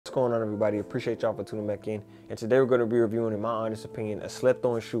going on, everybody? Appreciate y'all for tuning back in. And today we're going to be reviewing, in my honest opinion, a slept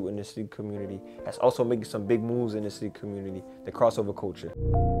on shoe in the sneaker community that's also making some big moves in the sneaker community, the crossover culture.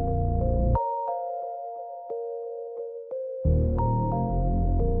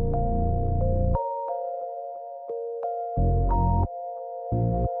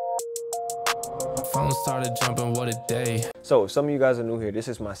 Phone started jumping, what a day. So if some of you guys are new here, this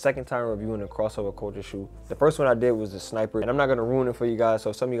is my second time reviewing a crossover culture shoe. The first one I did was the Sniper, and I'm not gonna ruin it for you guys.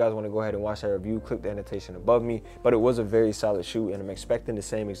 So if some of you guys wanna go ahead and watch that review, click the annotation above me. But it was a very solid shoe, and I'm expecting the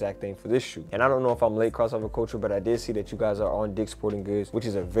same exact thing for this shoe. And I don't know if I'm late crossover culture, but I did see that you guys are on Dick's Sporting Goods, which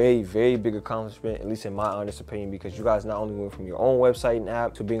is a very, very big accomplishment, at least in my honest opinion, because you guys not only went from your own website and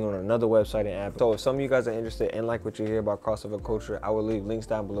app to being on another website and app. So if some of you guys are interested and like what you hear about crossover culture, I will leave links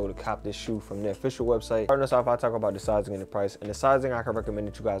down below to cop this shoe from their official website. Starting us off, I talk about the sizing and the price. And the sizing, I can recommend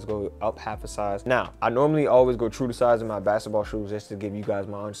that you guys go up half a size. Now, I normally always go true to size in my basketball shoes just to give you guys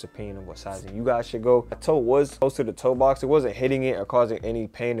my honest opinion of what sizing you guys should go. My toe was close to the toe box. It wasn't hitting it or causing any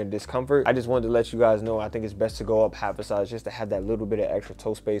pain or discomfort. I just wanted to let you guys know I think it's best to go up half a size just to have that little bit of extra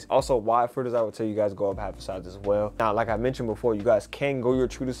toe space. Also, wide footers, I would tell you guys go up half a size as well. Now, like I mentioned before, you guys can go your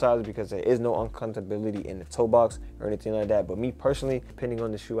true to size because there is no uncomfortability in the toe box or anything like that. But me personally, depending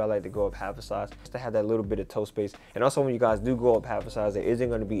on the shoe, I like to go up half a size just to have that little bit of toe space. And also, when you guys do go up half a size, there isn't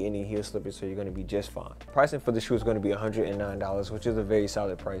going to be any heel slippers, so you're going to be just fine. Pricing for the shoe is going to be $109, which is a very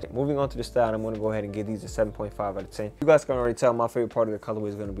solid price. Moving on to the style, I'm going to go ahead and give these a 7.5 out of 10. You guys can already tell my favorite part of the colorway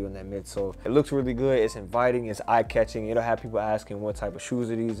is going to be on that midsole. It looks really good. It's inviting. It's eye-catching. It'll have people asking what type of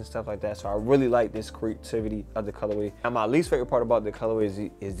shoes are these and stuff like that. So I really like this creativity of the colorway. And my least favorite part about the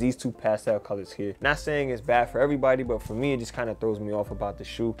colorway is these two pastel colors here. Not saying it's bad for everybody, but for me, it just kind of throws me off about the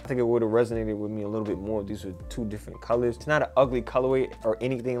shoe. I think it would have resonated with me a little bit more if these were two different colors. It's not an ugly colorway or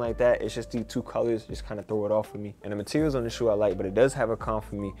anything like that. It's just these two colors just kind of throw it off for me. And the materials on the shoe I like, but it does have a con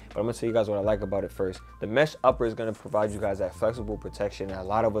for me. But I'm gonna tell you guys what I like about it first. The mesh upper is gonna provide you guys that flexible protection that a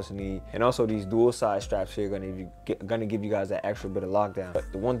lot of us need. And also these dual side straps here are gonna give you guys that extra bit of lockdown.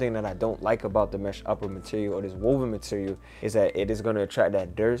 But the one thing that I don't like about the mesh upper material or this woven material is that it is gonna attract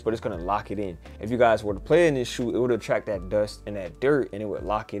that dirt, but it's gonna lock it in. If you guys were to play in this shoe, it would attract that dust and that dirt, and it would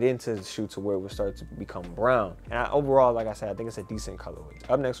lock it into the shoe to where it would start to become brown. And overall, like I said, I think it's a decent colorway.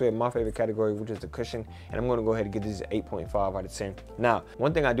 Up next, we have my favorite category, which is the cushion, and I'm going to go ahead and give these an 8.5 out of 10. Now,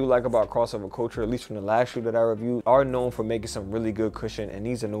 one thing I do like about crossover culture, at least from the last shoe that I reviewed, are known for making some really good cushion, and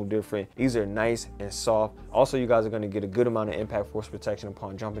these are no different. These are nice and soft. Also, you guys are going to get a good amount of impact force protection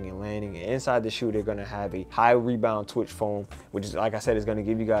upon jumping and landing. And inside the shoe, they're going to have a high rebound twitch foam, which is, like I said, is going to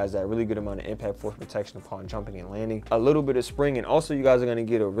give you guys that really good amount of impact force protection upon jumping and landing. A little bit of spring, and also you guys are going to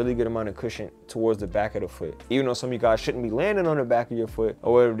get a really good amount of cushion towards the back of the foot. Even though some of you guys shouldn't be landing on the back of your foot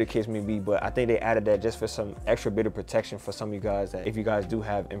or whatever the case may be, but I think they added that just for some extra bit of protection for some of you guys, that if you guys do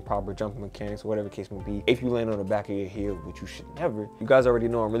have improper jumping mechanics or whatever the case may be, if you land on the back of your heel, which you should never, you guys already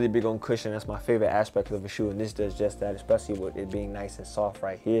know I'm really big on cushion. That's my favorite aspect of a shoe, and this does just that, especially with it being nice and soft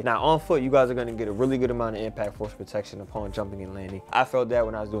right here. Now on foot, you guys are going to get a really good amount of impact force protection upon jumping and landing. I felt that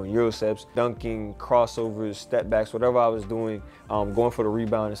when I was doing Euro steps, dunking, crossovers, step backs, whatever I was doing, going for the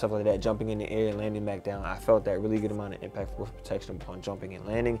rebound and stuff like that, jumping in the air and landing back down, I felt that really good amount of impact force protection upon jumping and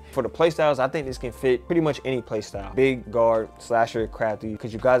landing. For the play styles, I think this can fit pretty much any play style. Big, guard, slasher, crafty,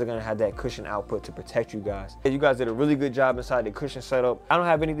 because you guys are going to have that cushion output to protect you guys. You guys did a really good job inside the cushion setup. I don't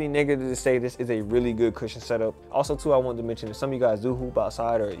have anything negative to say. This is a really good cushion setup. Also too, I wanted to mention that some of you guys do hoop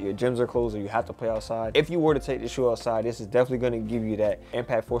outside, or your gyms are closed, or you have to play outside. If you were to take the shoe outside, this is definitely going to give you that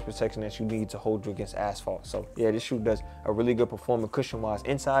impact force protection that you need to hold you against asphalt. So yeah, this shoe does a really good performance cushion wise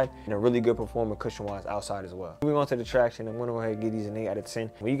inside, and a really good performance cushion wise outside as well. Moving on to the traction, I'm going to go ahead and give these an 8 out of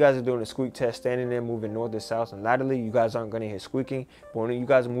 10. When you guys are doing a squeak test, standing there moving north to south and laterally, you guys aren't going to hear squeaking. But when you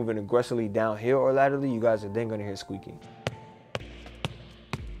guys are moving aggressively downhill or laterally, you guys are then going to hear squeaking.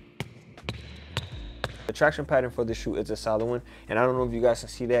 The traction pattern for the shoe is a solid one, and I don't know if you guys can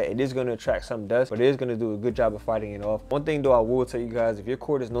see that. It is going to attract some dust, but it is going to do a good job of fighting it off. One thing though, I will tell you guys, if your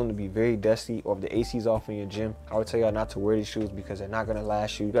court is known to be very dusty, or if the AC is off in your gym, I would tell y'all not to wear these shoes because they're not going to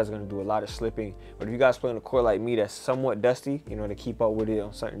last you. You guys are going to do a lot of slipping. But if you guys play on a court like me that's somewhat dusty, you know, to keep up with it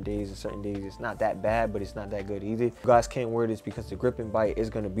on certain days, and certain days it's not that bad, but it's not that good either. You guys can't wear this because the grip and bite is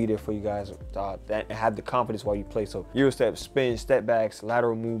going to be there for you guys and have the confidence while you play. So Euro steps, spins, step backs,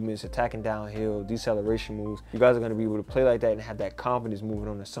 lateral movements, attacking downhill, deceleration moves, you guys are going to be able to play like that and have that confidence moving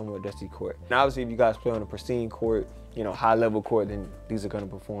on a somewhat dusty court. Now obviously if you guys play on a pristine court, you know, high level court, then these are going to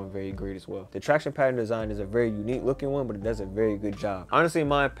perform very great as well. The traction pattern design is a very unique looking one, but it does a very good job. Honestly, in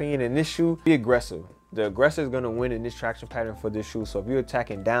my opinion, in this shoe, be aggressive. The aggressor is going to win in this traction pattern for this shoe. So if you're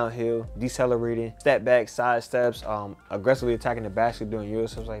attacking downhill, decelerating, step back, side steps, aggressively attacking the basket, doing Euro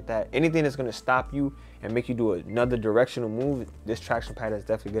steps like that, anything that's going to stop you and make you do another directional move, this traction pattern is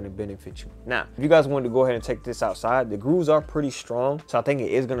definitely going to benefit you. Now, if you guys wanted to go ahead and take this outside, the grooves are pretty strong, so I think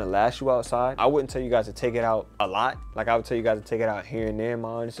it is going to last you outside. I wouldn't tell you guys to take it out a lot. Like, I would tell you guys to take it out here and there, in my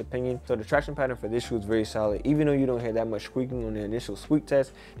honest opinion. So the traction pattern for this shoe is very solid. Even though you don't hear that much squeaking on the initial squeak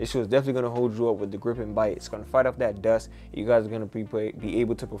test, this shoe is definitely going to hold you up with the grip and bite. It's going to fight off that dust. You guys are going to be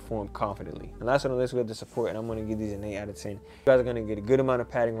able to perform confidently. And last but not least, we have the support, and I'm going to give these an 8 out of 10. You guys are going to get a good amount of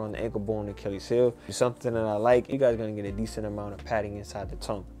padding around the ankle bone and Achilles heel. It's something that I like. You guys are going to get a decent amount of padding inside the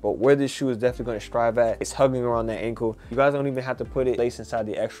tongue. But where this shoe is definitely going to strive at, it's hugging around that ankle. You guys don't even have to put it lace inside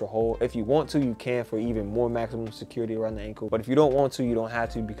the extra hole. If you want to, you can, for even more maximum security around the ankle. But if you don't want to, you don't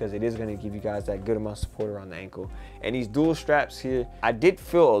have to, because it is going to give you guys that good amount of support around the ankle. And these dual straps here, I did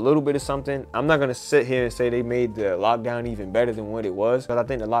feel a little bit of something. I'm not going to sit here and say they made the lockdown even better than what it was, because I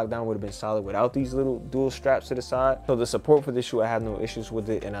think the lockdown would have been solid without these little dual straps to the side. So the support for this shoe, I have no issues with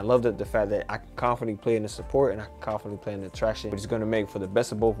it, and I love the fact that I can confidently play in the support and I can confidently play in the traction, which is going to make for the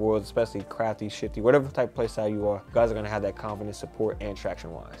best of both worlds, especially crafty, shifty, whatever type of play style you are. You guys are going to have that confidence, support, and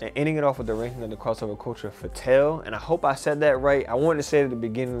traction wise. And ending it off with the ranking of the crossover culture Fatale, and I hope I said that right. I wanted to say it at the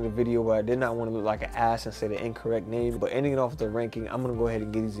beginning of the video, but I did not want to look like an ass and say the incorrect name. But ending it off with the ranking, I'm going to go ahead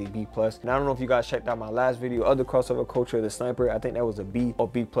and give these a B+. And I don't know if you guys checked out my last video of the crossover culture, the sniper. I think that was a B or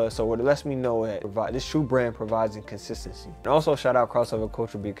B+. So what it lets me know that this shoe brand provides in consistency. And also shout out crossover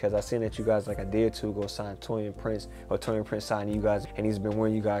culture, because I seen that you guys like a day or two ago signed Torian Prince, or Torian Prince signed you guys, and he's been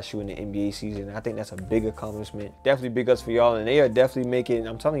wearing you guys shoe in the NBA season. And I think that's a big accomplishment. Definitely big ups for y'all, and they are definitely making,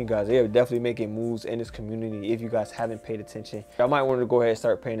 I'm telling you guys, they are definitely making moves in this community. If you guys haven't paid attention, I might want to go ahead and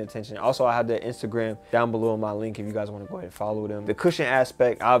start paying attention. Also, I have their Instagram down below in my link if you guys want to go ahead and follow them. The cushion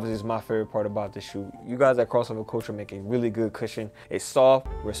aspect obviously is my favorite part about the shoe. You guys at crossover culture make a really good cushion. It's soft,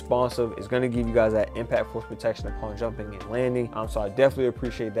 responsive. It's going to give you guys that impact force protection upon jumping and landing. So I definitely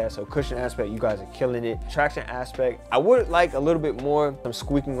appreciate that. So cushion aspect, you guys are killing it. Traction aspect, I would like a little bit more some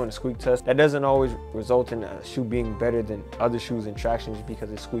squeaking on the squeak test. That doesn't always result in a shoe being better than other shoes in traction just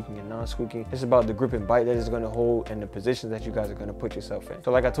because it's squeaking and non-squeaking. It's about the grip and bite that is going to hold and the positions that you guys are going to put yourself in.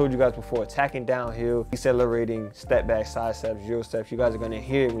 So like I told you guys before, attacking downhill, decelerating, step back, side steps, Euro steps, you guys are going to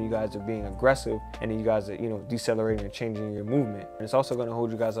hear it when you guys are being aggressive, and then you guys are, you know, decelerating and changing your movement. And it's also going to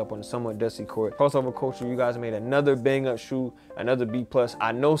hold you guys up on a somewhat dusty court. Crossover culture, you guys made another bang up shoe, another B+.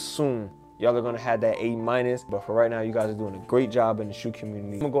 I know soon y'all are gonna have that A-, but for right now, you guys are doing a great job in the shoe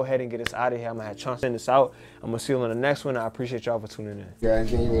community. I'm gonna go ahead and get us out of here. I'm gonna have Chauncey send this out. I'm gonna see you on the next one. I appreciate y'all for tuning in. Got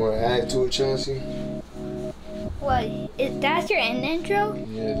anything you wanna add to it, Chauncey? What? That's your end intro?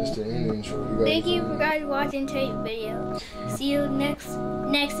 Yeah, that's the end intro. Thank you for guys watching today's video. See you next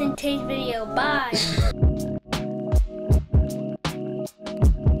in today's video. Bye.